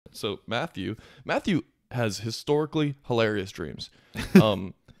So Matthew has historically hilarious dreams.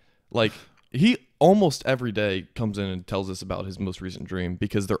 Like he almost every day comes in and tells us about his most recent dream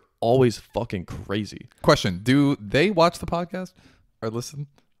because they're always fucking crazy. Question: do they watch the podcast or listen?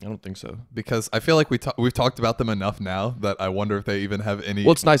 I don't think so. Because I feel like we've talked about them enough now that I wonder if they even have any.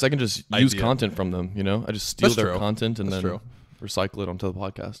 Well, it's nice. I can just use idea. content from them. You know, I just steal That's their true. content and That's then true. recycle it onto the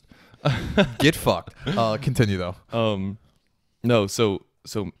podcast. Get fucked. Continue though. No. So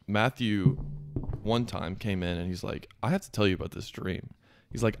Matthew one time came in and he's like, I have to tell you about this dream.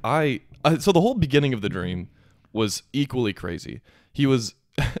 He's like, so the whole beginning of the dream was equally crazy. He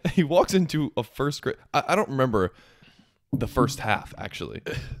walks into a first grade. I don't remember the first half, actually.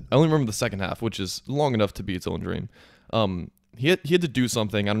 I only remember the second half, which is long enough to be its own dream. He had to do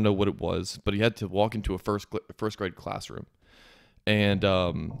something. I don't know what it was, but he had to walk into a first grade classroom, and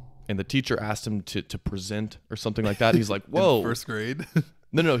the teacher asked him to present or something like that. He's like, "Whoa, In first grade."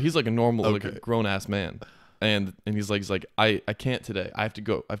 no, he's like a normal, like a Okay. grown ass man, and he's like, I can't today. I have to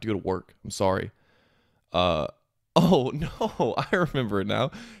go to work. I'm sorry. Oh no, I remember it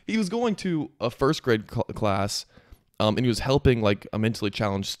now. He was going to a first grade class. And he was helping like a mentally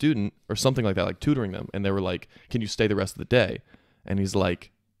challenged student or something like that, like tutoring them. And they were like, "Can you stay the rest of the day?" And he's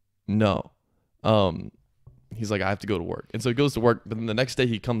like, "No." He's like, "I have to go to work." And so he goes to work. But then the next day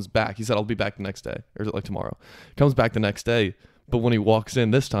he comes back. He said, "I'll be back the next day," or like tomorrow. Comes back the next day. But when he walks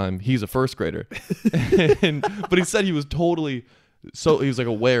in this time, he's a first grader. But he said he was totally, so he was like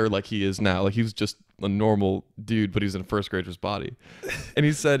aware like he is now. Like he was just a normal dude, but he's in a first grader's body. And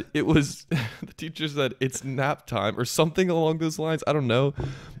he said it was, the teacher said it's nap time or something along those lines. I don't know.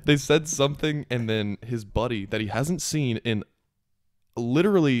 They said something, and then his buddy that he hasn't seen in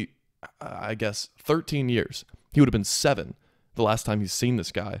literally, I guess, 13 years. He would have been 7 the last time he's seen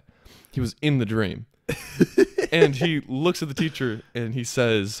this guy. He was in the dream. And he looks at the teacher and he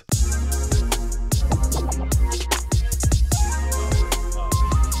says,